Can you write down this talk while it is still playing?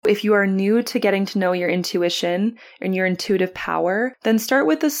if you are new to getting to know your intuition and your intuitive power, then start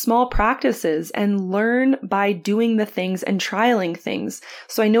with the small practices and learn by doing the things and trialing things.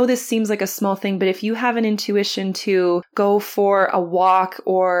 So I know this seems like a small thing, but if you have an intuition to go for a walk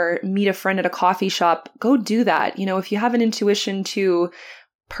or meet a friend at a coffee shop, go do that. If you have an intuition to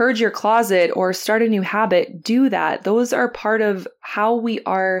purge your closet or start a new habit, do that. Those are part of how we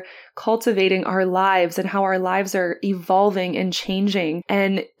are cultivating our lives and how our lives are evolving and changing.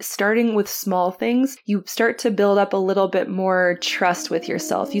 And starting with small things, you start to build up a little bit more trust with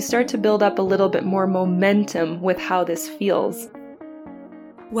yourself. You start to build up a little bit more momentum with how this feels.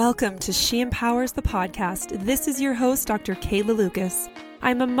 Welcome to She Empowers the podcast. This is your host, Dr. Kayla Lucas.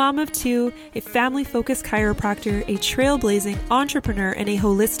 I'm a mom of two, a family-focused chiropractor, a trailblazing entrepreneur, and a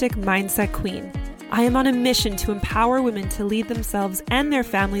holistic mindset queen. I am on a mission to empower women to lead themselves and their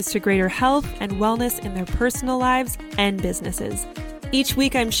families to greater health and wellness in their personal lives and businesses. Each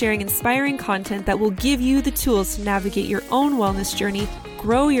week, I'm sharing inspiring content that will give you the tools to navigate your own wellness journey,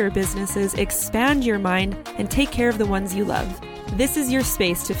 grow your businesses, expand your mind, and take care of the ones you love. This is your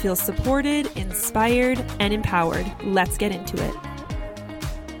space to feel supported, inspired, and empowered. Let's get into it.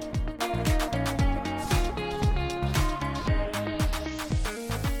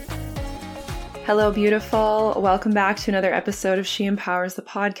 Hello, beautiful. Welcome back to another episode of She Empowers the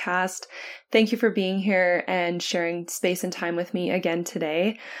podcast. Thank you for being here and sharing space and time with me again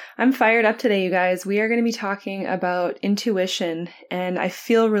today. I'm fired up today, you guys. We are going to be talking about intuition, and I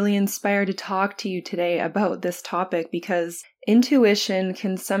feel really inspired to talk to you today about this topic because intuition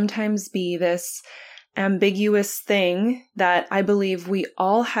can sometimes be this ambiguous thing that I believe we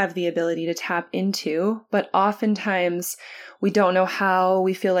all have the ability to tap into, but oftentimes we don't know how.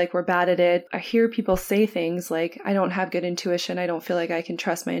 We feel like we're bad at it. I hear people say things like, I don't have good intuition. I don't feel like I can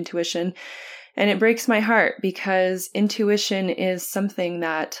trust my intuition. And it breaks my heart because intuition is something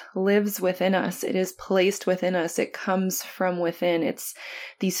that lives within us. It is placed within us. It comes from within. It's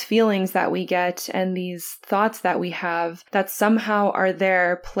these feelings that we get and these thoughts that we have that somehow are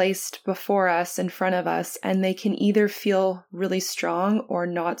there placed before us, in front of us, and they can either feel really strong or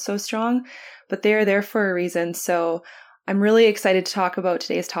not so strong, but they are there for a reason. So I'm really excited to talk about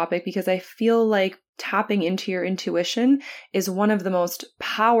today's topic because I feel like tapping into your intuition is one of the most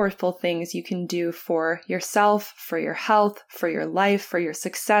powerful things you can do for yourself, for your health, for your life, for your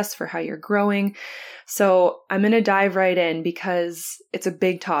success, for how you're growing. So I'm going to dive right in because it's a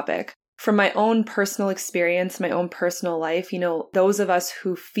big topic. From my own personal experience, my own personal life, those of us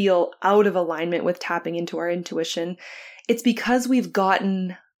who feel out of alignment with tapping into our intuition, it's because we've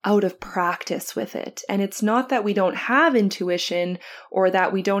gotten out of practice with it. And it's not that we don't have intuition or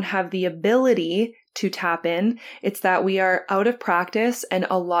that we don't have the ability to tap in. It's that we are out of practice. And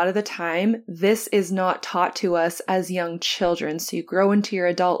a lot of the time, this is not taught to us as young children. So you grow into your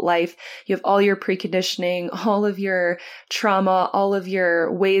adult life, you have all your preconditioning, all of your trauma, all of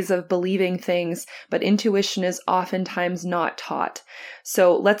your ways of believing things, but intuition is oftentimes not taught.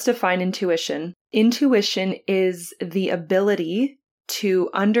 So let's define intuition. Intuition is the ability to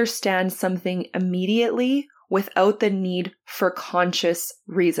understand something immediately without the need for conscious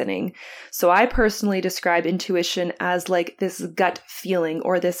reasoning. So I personally describe intuition as like this gut feeling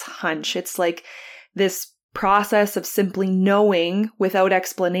or this hunch. It's like this process of simply knowing without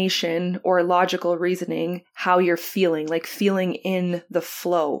explanation or logical reasoning how you're feeling, like feeling in the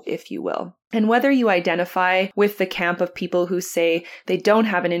flow, if you will. And whether you identify with the camp of people who say they don't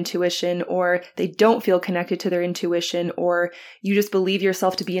have an intuition or they don't feel connected to their intuition, or you just believe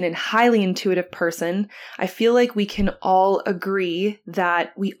yourself to be a highly intuitive person, I feel like we can all agree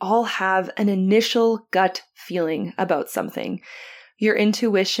that we all have an initial gut feeling about something. Your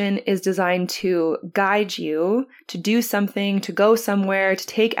intuition is designed to guide you to do something, to go somewhere, to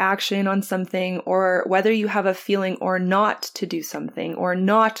take action on something, or whether you have a feeling or not to do something or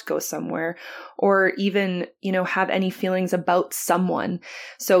not go somewhere, or even, have any feelings about someone.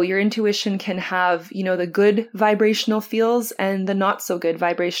 So your intuition can have, the good vibrational feels and the not so good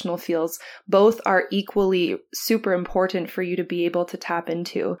vibrational feels. Both are equally super important for you to be able to tap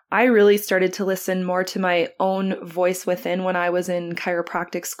into. I really started to listen more to my own voice within when I was in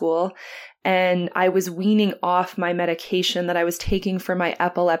chiropractic school. And I was weaning off my medication that I was taking for my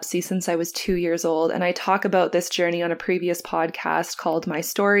epilepsy since I was 2 years old. And I talk about this journey on a previous podcast called My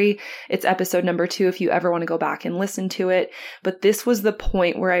Story. It's episode number 2 if you ever want to go back and listen to it. But this was the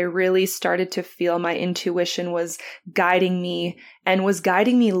point where I really started to feel my intuition was guiding me and was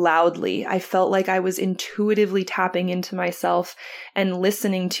guiding me loudly. I felt like I was intuitively tapping into myself and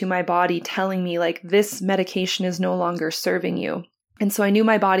listening to my body telling me like, this medication is no longer serving you. And so I knew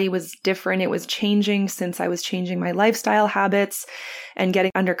my body was different. It was changing since I was changing my lifestyle habits and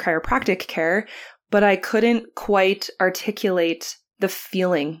getting under chiropractic care, but I couldn't quite articulate the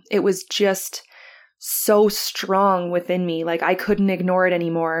feeling. It was just so strong within me. Like I couldn't ignore it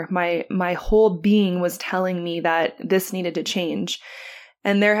anymore. My whole being was telling me that this needed to change.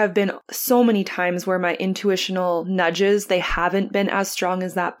 And there have been so many times where my intuitional nudges, they haven't been as strong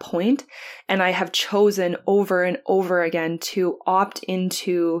as that point. And I have chosen over and over again to opt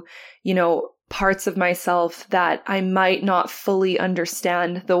into, parts of myself that I might not fully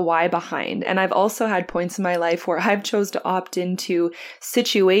understand the why behind. And I've also had points in my life where I've chose to opt into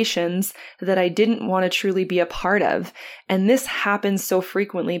situations that I didn't want to truly be a part of. And this happens so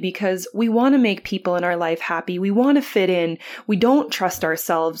frequently because we want to make people in our life happy. We want to fit in. We don't trust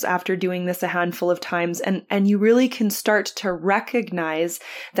ourselves after doing this a handful of times. And you really can start to recognize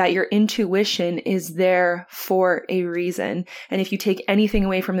that your intuition is there for a reason. And if you take anything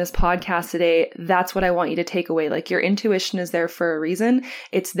away from this podcast today, that's what I want you to take away. Like your intuition is there for a reason.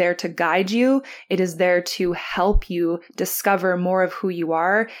 It's there to guide you. It is there to help you discover more of who you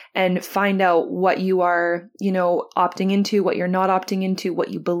are and find out what you are, opting into, what you're not opting into, what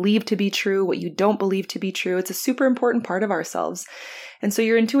you believe to be true, what you don't believe to be true. It's a super important part of ourselves. And so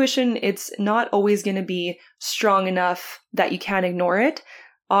your intuition, it's not always going to be strong enough that you can't ignore it.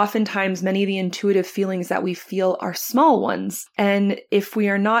 Oftentimes, many of the intuitive feelings that we feel are small ones. And if we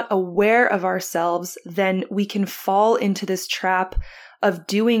are not aware of ourselves, then we can fall into this trap of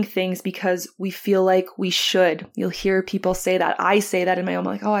doing things because we feel like we should. You'll hear people say that. I say that in my own,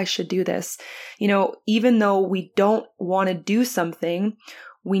 like, oh, I should do this. Even though we don't want to do something,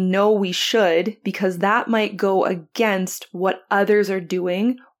 we know we should because that might go against what others are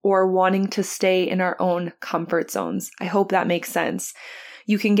doing or wanting to stay in our own comfort zones. I hope that makes sense.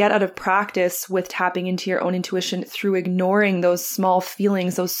 You can get out of practice with tapping into your own intuition through ignoring those small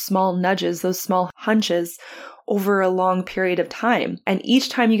feelings, those small nudges, those small hunches over a long period of time. And each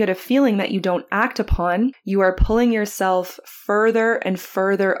time you get a feeling that you don't act upon, you are pulling yourself further and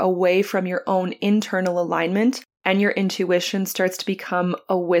further away from your own internal alignment. And your intuition starts to become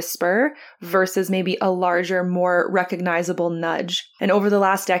a whisper versus maybe a larger, more recognizable nudge. And over the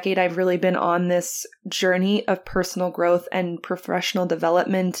last decade, I've really been on this journey of personal growth and professional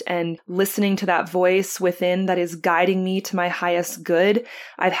development and listening to that voice within that is guiding me to my highest good.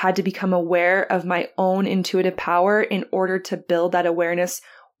 I've had to become aware of my own intuitive power in order to build that awareness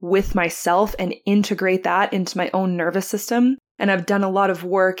with myself and integrate that into my own nervous system. And I've done a lot of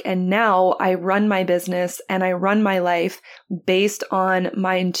work, and now I run my business and I run my life based on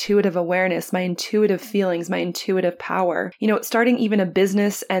my intuitive awareness, my intuitive feelings, my intuitive power. Starting even a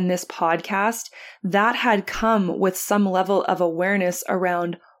business and this podcast, that had come with some level of awareness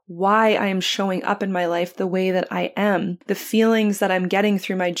around why I am showing up in my life the way that I am, the feelings that I'm getting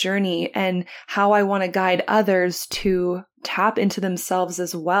through my journey, and how I want to guide others to tap into themselves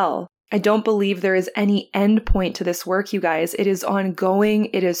as well. I don't believe there is any end point to this work, you guys. It is ongoing.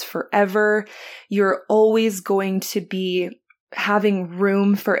 It is forever. You're always going to be having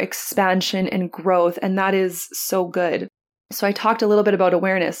room for expansion and growth, and that is so good. So I talked a little bit about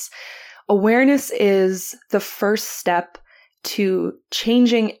awareness. Awareness is the first step to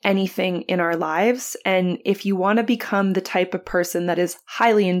changing anything in our lives. And if you want to become the type of person that is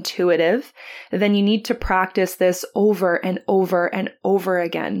highly intuitive, then you need to practice this over and over and over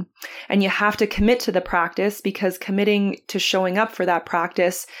again. And you have to commit to the practice because committing to showing up for that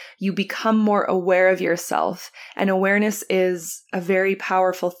practice, you become more aware of yourself. And awareness is a very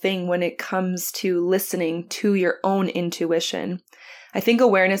powerful thing when it comes to listening to your own intuition. I think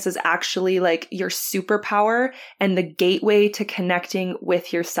awareness is actually like your superpower and the gateway to connecting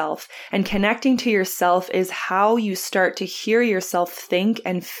with yourself. And connecting to yourself is how you start to hear yourself think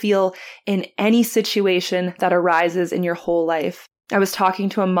and feel in any situation that arises in your whole life. I was talking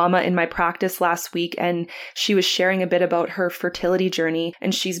to a mama in my practice last week, and she was sharing a bit about her fertility journey.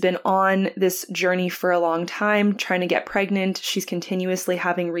 And she's been on this journey for a long time, trying to get pregnant. She's continuously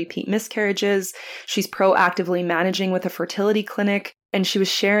having repeat miscarriages. She's proactively managing with a fertility clinic. And she was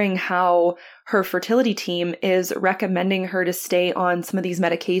sharing how her fertility team is recommending her to stay on some of these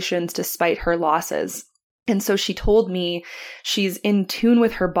medications despite her losses. And so she told me she's in tune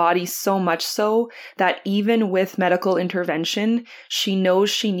with her body so much so that even with medical intervention, she knows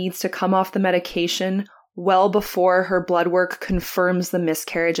she needs to come off the medication well before her blood work confirms the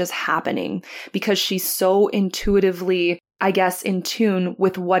miscarriage is happening, because she's so intuitively, I guess, in tune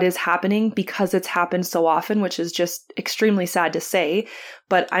with what is happening because it's happened so often, which is just extremely sad to say.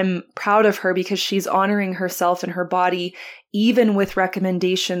 But I'm proud of her because she's honoring herself and her body even with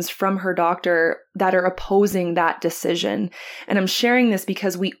recommendations from her doctor that are opposing that decision. And I'm sharing this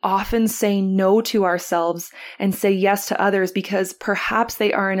because we often say no to ourselves and say yes to others because perhaps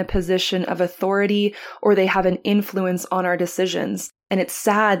they are in a position of authority or they have an influence on our decisions. And it's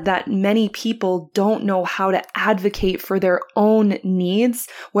sad that many people don't know how to advocate for their own needs,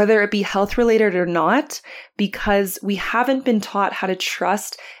 whether it be health related or not, because we haven't been taught how to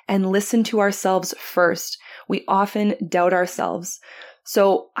trust and listen to ourselves first. We often doubt ourselves.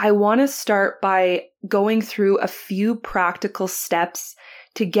 So I want to start by going through a few practical steps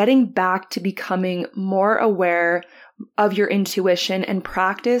to getting back to becoming more aware of your intuition and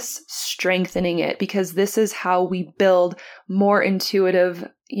practice strengthening it, because this is how we build more intuitive,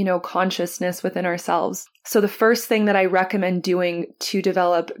 consciousness within ourselves. So the first thing that I recommend doing to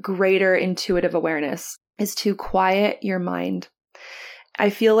develop greater intuitive awareness is to quiet your mind. I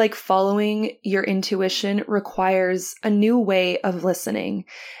feel like following your intuition requires a new way of listening.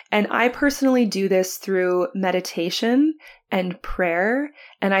 And I personally do this through meditation and prayer.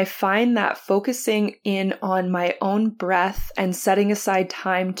 And I find that focusing in on my own breath and setting aside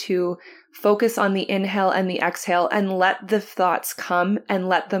time to focus on the inhale and the exhale and let the thoughts come and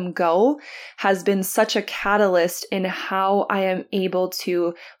let them go has been such a catalyst in how I am able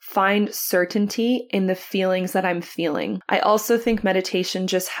to find certainty in the feelings that I'm feeling. I also think meditation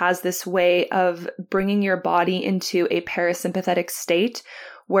just has this way of bringing your body into a parasympathetic state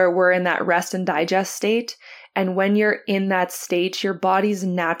where we're in that rest and digest state. And when you're in that state, your body's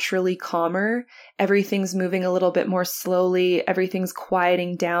naturally calmer. Everything's moving a little bit more slowly. Everything's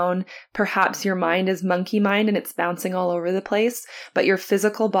quieting down. Perhaps your mind is monkey mind and it's bouncing all over the place, but your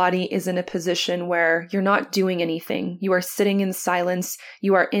physical body is in a position where you're not doing anything. You are sitting in silence.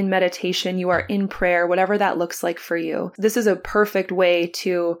 You are in meditation. You are in prayer, whatever that looks like for you. This is a perfect way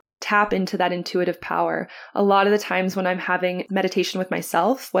to tap into that intuitive power. A lot of the times when I'm having meditation with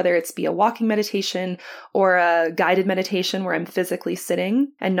myself, whether it's be a walking meditation or a guided meditation where I'm physically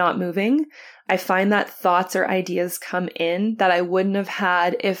sitting and not moving, I find that thoughts or ideas come in that I wouldn't have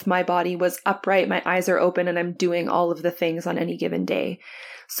had if my body was upright, my eyes are open, and I'm doing all of the things on any given day.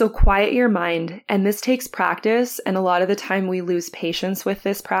 So quiet your mind. And this takes practice. And a lot of the time we lose patience with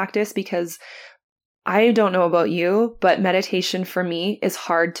this practice because I don't know about you, but meditation for me is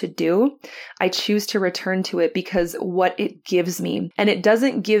hard to do. I choose to return to it because what it gives me, and it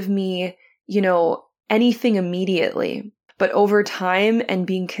doesn't give me, anything immediately, but over time and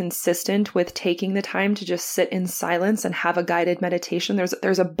being consistent with taking the time to just sit in silence and have a guided meditation.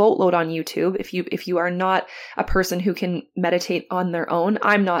 There's a boatload on YouTube. If you are not a person who can meditate on their own,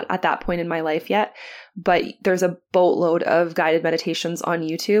 I'm not at that point in my life yet, but there's a boatload of guided meditations on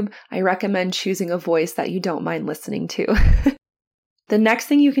YouTube. I recommend choosing a voice that you don't mind listening to. The next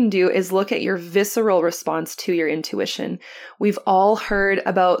thing you can do is look at your visceral response to your intuition. We've all heard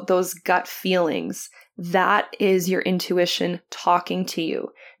about those gut feelings. That is your intuition talking to you.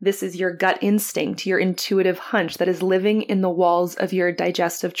 This is your gut instinct, your intuitive hunch that is living in the walls of your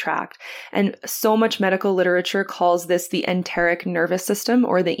digestive tract. And so much medical literature calls this the enteric nervous system,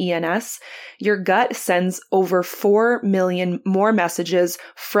 or the ENS. Your gut sends over 4 million more messages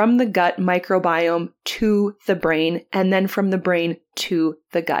from the gut microbiome to the brain, and then from the brain to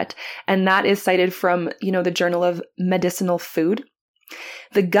the gut. And that is cited from, the Journal of Medicinal Food.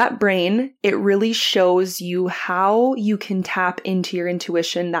 The gut brain, it really shows you how you can tap into your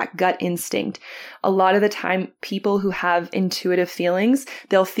intuition, that gut instinct. A lot of the time, people who have intuitive feelings,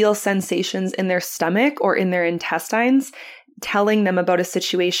 they'll feel sensations in their stomach or in their intestines, telling them about a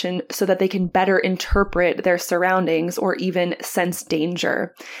situation so that they can better interpret their surroundings or even sense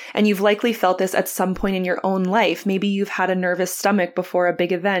danger. And you've likely felt this at some point in your own life. Maybe you've had a nervous stomach before a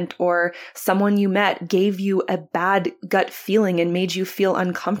big event, or someone you met gave you a bad gut feeling and made you feel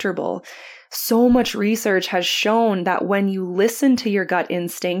uncomfortable. So much research has shown that when you listen to your gut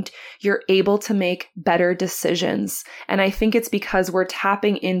instinct, you're able to make better decisions. And I think it's because we're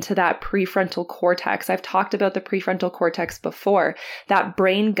tapping into that prefrontal cortex. I've talked about the prefrontal cortex before. That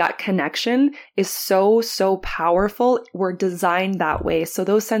brain-gut connection is so powerful. We're designed that way. So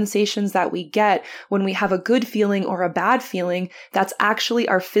those sensations that we get when we have a good feeling or a bad feeling, that's actually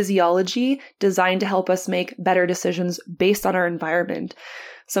our physiology designed to help us make better decisions based on our environment.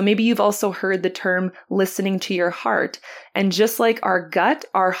 So maybe you've also heard the term listening to your heart. And just like our gut,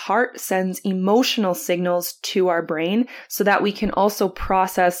 our heart sends emotional signals to our brain so that we can also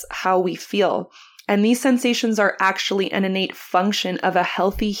process how we feel. And these sensations are actually an innate function of a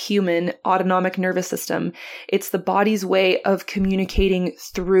healthy human autonomic nervous system. It's the body's way of communicating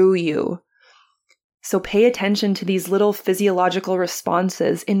through you. So pay attention to these little physiological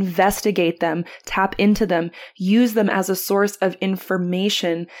responses, investigate them, tap into them, use them as a source of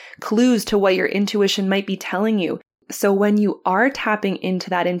information, clues to what your intuition might be telling you. So when you are tapping into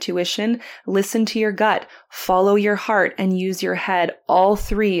that intuition, listen to your gut, follow your heart, and use your head. All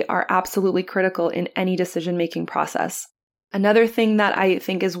three are absolutely critical in any decision-making process. Another thing that I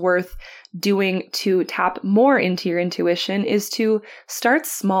think is worth doing to tap more into your intuition is to start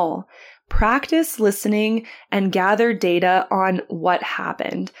small. Practice listening and gather data on what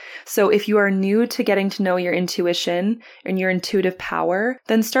happened. So if you are new to getting to know your intuition and your intuitive power,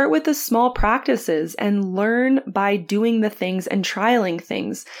 then start with the small practices and learn by doing the things and trialing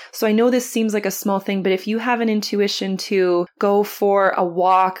things. So I know this seems like a small thing, but if you have an intuition to go for a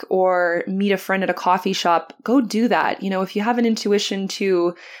walk or meet a friend at a coffee shop, go do that. If you have an intuition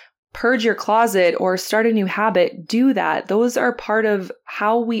to purge your closet or start a new habit, do that. Those are part of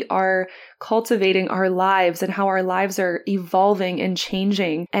how we are cultivating our lives and how our lives are evolving and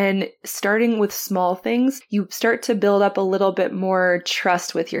changing. And starting with small things, you start to build up a little bit more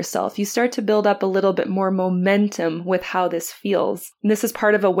trust with yourself. You start to build up a little bit more momentum with how this feels. And this is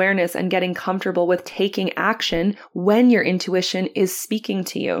part of awareness and getting comfortable with taking action when your intuition is speaking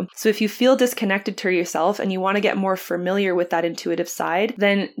to you. So if you feel disconnected to yourself and you want to get more familiar with that intuitive side,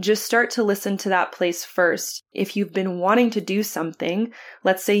 then just start to listen to that place first. If you've been wanting to do something,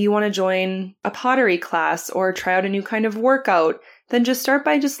 let's say you want to join a pottery class or try out a new kind of workout, then just start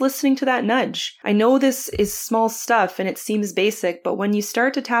by just listening to that nudge. I know this is small stuff and it seems basic, but when you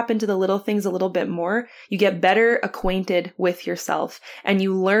start to tap into the little things a little bit more, you get better acquainted with yourself and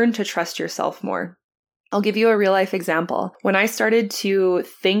you learn to trust yourself more. I'll give you a real life example. When I started to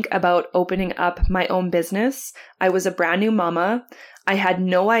think about opening up my own business, I was a brand new mama. I had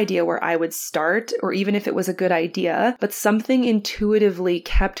no idea where I would start or even if it was a good idea, but something intuitively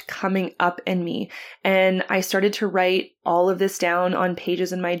kept coming up in me. And I started to write all of this down on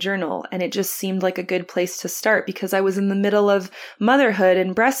pages in my journal. And it just seemed like a good place to start because I was in the middle of motherhood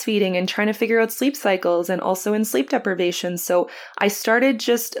and breastfeeding and trying to figure out sleep cycles and also in sleep deprivation. So I started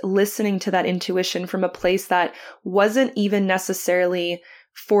just listening to that intuition from a place that wasn't even necessarily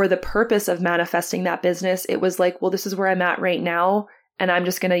for the purpose of manifesting that business. It was like, well, this is where I'm at right now, and I'm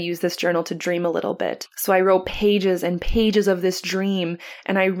just going to use this journal to dream a little bit. So I wrote pages and pages of this dream,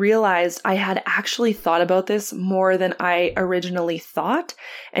 and I realized I had actually thought about this more than I originally thought,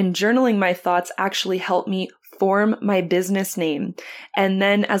 and journaling my thoughts actually helped me form my business name. And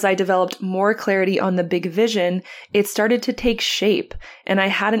then as I developed more clarity on the big vision, it started to take shape. And I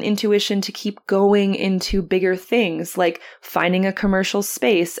had an intuition to keep going into bigger things like finding a commercial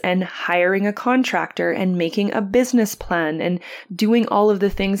space and hiring a contractor and making a business plan and doing all of the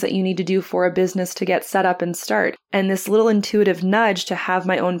things that you need to do for a business to get set up and start. And this little intuitive nudge to have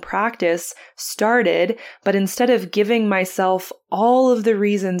my own practice started, but instead of giving myself all of the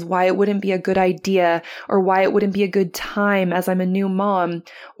reasons why it wouldn't be a good idea or why it wouldn't be a good time as I'm a new mom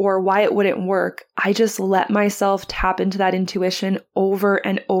or why it wouldn't work, I just let myself tap into that intuition over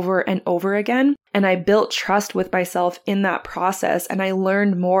and over and over again. And I built trust with myself in that process. And I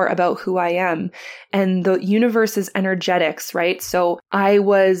learned more about who I am and the universe's energetics, right? So I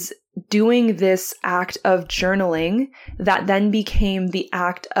was doing this act of journaling that then became the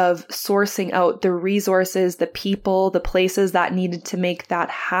act of sourcing out the resources, the people, the places that needed to make that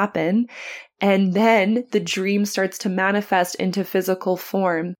happen. And then the dream starts to manifest into physical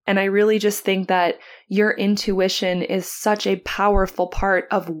form. And I really just think that your intuition is such a powerful part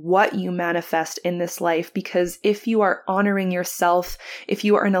of what you manifest in this life, because if you are honoring yourself, if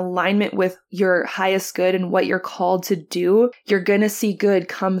you are in alignment with your highest good and what you're called to do, you're going to see good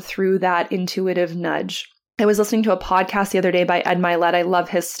come through that intuitive nudge. I was listening to a podcast the other day by Ed Mylett. I love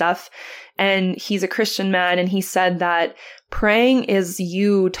his stuff. And he's a Christian man. And he said that praying is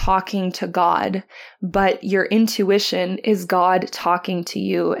you talking to God, but your intuition is God talking to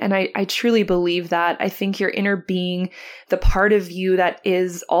you. And I truly believe that. I think your inner being, the part of you that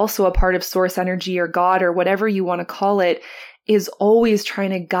is also a part of source energy or God or whatever you want to call it, is always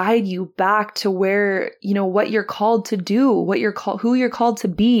trying to guide you back to where, what you're called to do, who you're called to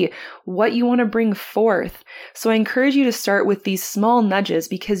be, what you want to bring forth. So I encourage you to start with these small nudges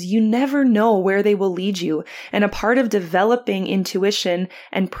because you never know where they will lead you. And a part of developing intuition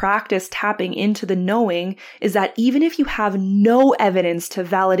and practice tapping into the knowing is that even if you have no evidence to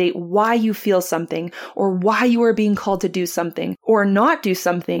validate why you feel something or why you are being called to do something or not do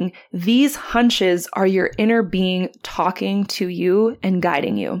something, these hunches are your inner being talking to you and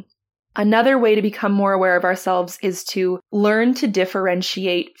guiding you. Another way to become more aware of ourselves is to learn to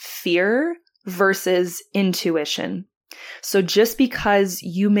differentiate fear versus intuition. So just because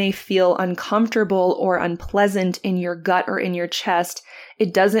you may feel uncomfortable or unpleasant in your gut or in your chest,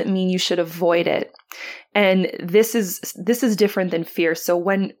 it doesn't mean you should avoid it. And this is different than fear. So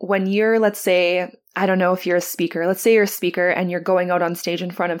when you're, let's say, I don't know if you're a speaker, let's say you're a speaker and you're going out on stage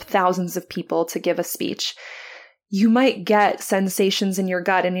in front of thousands of people to give a speech. You might get sensations in your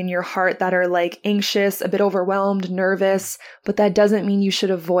gut and in your heart that are like anxious, a bit overwhelmed, nervous, but that doesn't mean you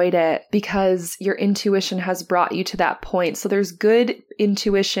should avoid it because your intuition has brought you to that point. So there's good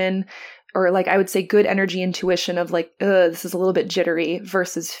intuition, or like I would say good energy intuition of like, this is a little bit jittery,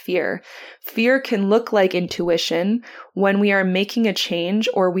 versus fear. Fear can look like intuition when we are making a change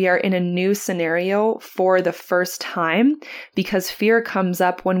or we are in a new scenario for the first time, because fear comes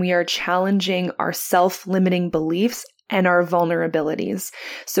up when we are challenging our self-limiting beliefs and our vulnerabilities.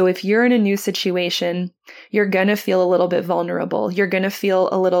 So if you're in a new situation, you're going to feel a little bit vulnerable. You're going to feel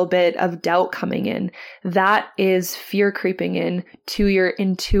a little bit of doubt coming in. That is fear creeping in to your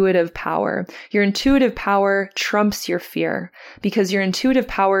intuitive power. Your intuitive power trumps your fear because your intuitive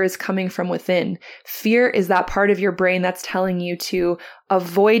power is coming from within. Fear is that part of your brain that's telling you to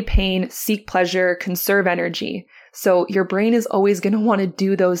avoid pain, seek pleasure, conserve energy. So your brain is always going to want to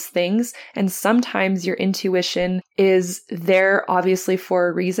do those things. And sometimes your intuition is there obviously for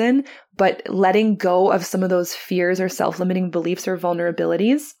a reason, but letting go of some of those fears or self-limiting beliefs or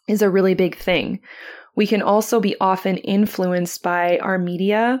vulnerabilities is a really big thing. We can also be often influenced by our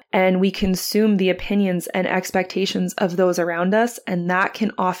media, and we consume the opinions and expectations of those around us. And that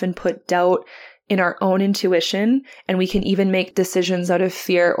can often put doubt in our own intuition. And we can even make decisions out of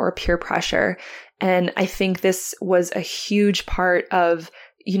fear or peer pressure. And I think this was a huge part of,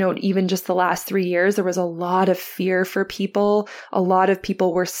 even just the last 3 years, there was a lot of fear for people. A lot of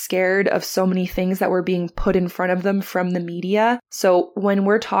people were scared of so many things that were being put in front of them from the media. So when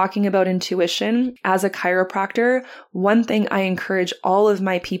we're talking about intuition as a chiropractor, one thing I encourage all of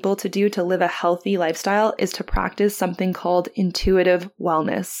my people to do to live a healthy lifestyle is to practice something called intuitive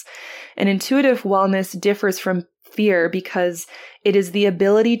wellness. And intuitive wellness differs from fear because it is the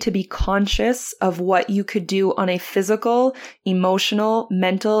ability to be conscious of what you could do on a physical, emotional,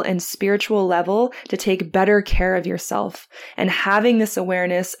 mental, and spiritual level to take better care of yourself. And having this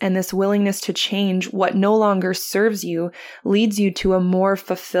awareness and this willingness to change what no longer serves you leads you to a more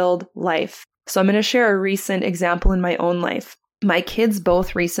fulfilled life. So I'm going to share a recent example in my own life. My kids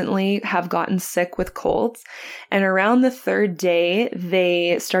both recently have gotten sick with colds, and around the third day,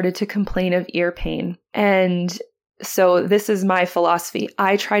 they started to complain of ear pain. And so this is my philosophy.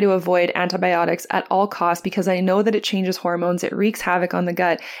 I try to avoid antibiotics at all costs because I know that it changes hormones, it wreaks havoc on the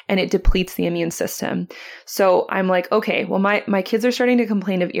gut, and it depletes the immune system. So I'm like, okay, well, my kids are starting to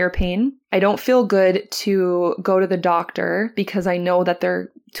complain of ear pain. I don't feel good to go to the doctor because I know that their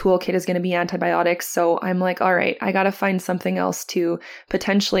toolkit is going to be antibiotics. So I'm like, all right, I got to find something else to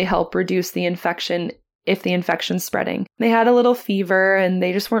potentially help reduce the infection if the infection's spreading. They had a little fever and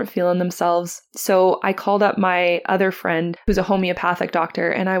they just weren't feeling themselves. So I called up my other friend who's a homeopathic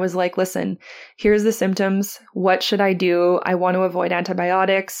doctor and I was like, listen, here's the symptoms. What should I do? I want to avoid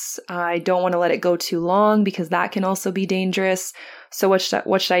antibiotics. I don't want to let it go too long because that can also be dangerous. So what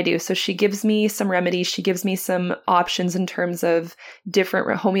should I do? So she gives me some remedies. She gives me some options in terms of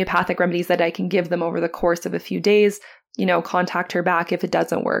different homeopathic remedies that I can give them over the course of a few days. Contact her back if it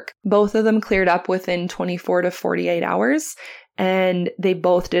doesn't work. Both of them cleared up within 24 to 48 hours, and they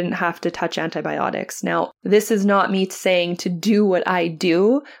both didn't have to touch antibiotics. Now, this is not me saying to do what I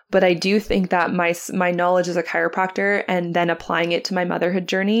do, but I do think that my knowledge as a chiropractor and then applying it to my motherhood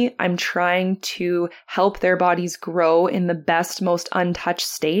journey, I'm trying to help their bodies grow in the best, most untouched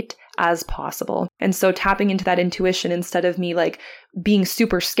state as possible. And so tapping into that intuition instead of me like being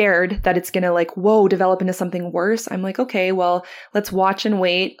super scared that it's going to develop into something worse. I'm like, okay, well, let's watch and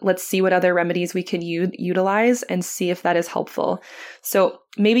wait. Let's see what other remedies we can utilize and see if that is helpful. So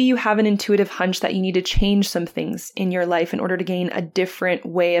maybe you have an intuitive hunch that you need to change some things in your life in order to gain a different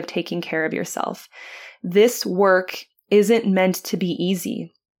way of taking care of yourself. This work isn't meant to be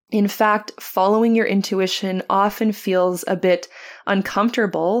easy. In fact, following your intuition often feels a bit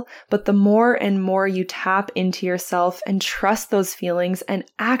uncomfortable, but the more and more you tap into yourself and trust those feelings and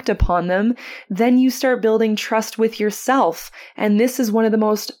act upon them, then you start building trust with yourself. And this is one of the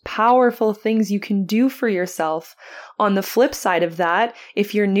most powerful things you can do for yourself. On the flip side of that,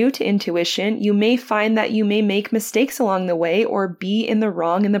 if you're new to intuition, you may find that you may make mistakes along the way or be in the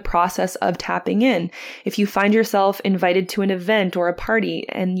wrong in the process of tapping in. If you find yourself invited to an event or a party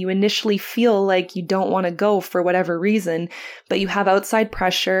and you initially feel like you don't want to go for whatever reason, but you have outside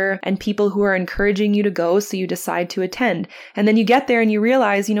pressure and people who are encouraging you to go, so you decide to attend. And then you get there and you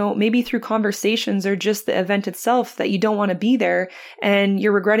realize, maybe through conversations or just the event itself that you don't want to be there and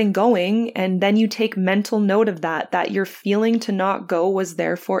you're regretting going. And then you take mental note of that your feeling to not go was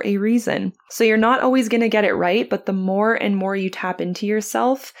there for a reason. So you're not always going to get it right, but the more and more you tap into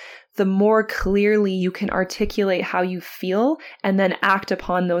yourself, the more clearly you can articulate how you feel and then act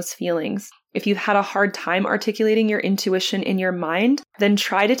upon those feelings. If you've had a hard time articulating your intuition in your mind, then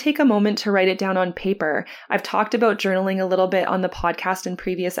try to take a moment to write it down on paper. I've talked about journaling a little bit on the podcast in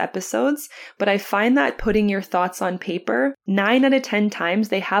previous episodes, but I find that putting your thoughts on paper, 9 out of 10 times,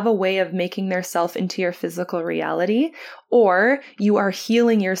 they have a way of making themselves into your physical reality, or you are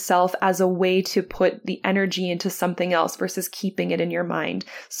healing yourself as a way to put the energy into something else versus keeping it in your mind.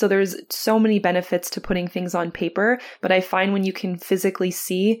 So there's so many benefits to putting things on paper, but I find when you can physically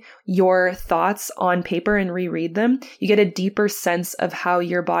see your thoughts on paper and reread them, you get a deeper sense of how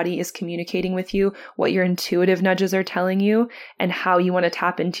your body is communicating with you, what your intuitive nudges are telling you, and how you want to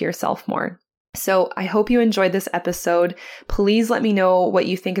tap into yourself more. So I hope you enjoyed this episode. Please let me know what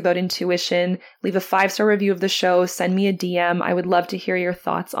you think about intuition. Leave a 5-star review of the show. Send me a DM. I would love to hear your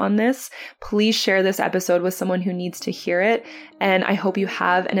thoughts on this. Please share this episode with someone who needs to hear it. And I hope you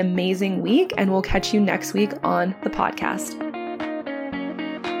have an amazing week, and we'll catch you next week on the podcast.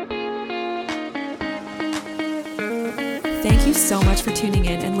 Thank you so much for tuning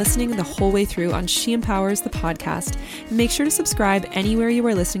in and listening the whole way through on She Empowers the podcast. Make sure to subscribe anywhere you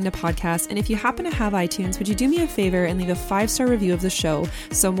are listening to podcasts. And if you happen to have iTunes, would you do me a favor and leave a 5-star review of the show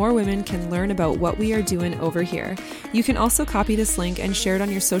so more women can learn about what we are doing over here. You can also copy this link and share it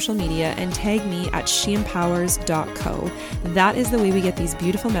on your social media and tag me at sheempowers.co. That is the way we get these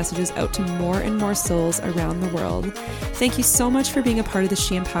beautiful messages out to more and more souls around the world. Thank you so much for being a part of the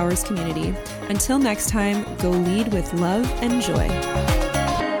She Empowers community. Until next time, go lead with love and joy.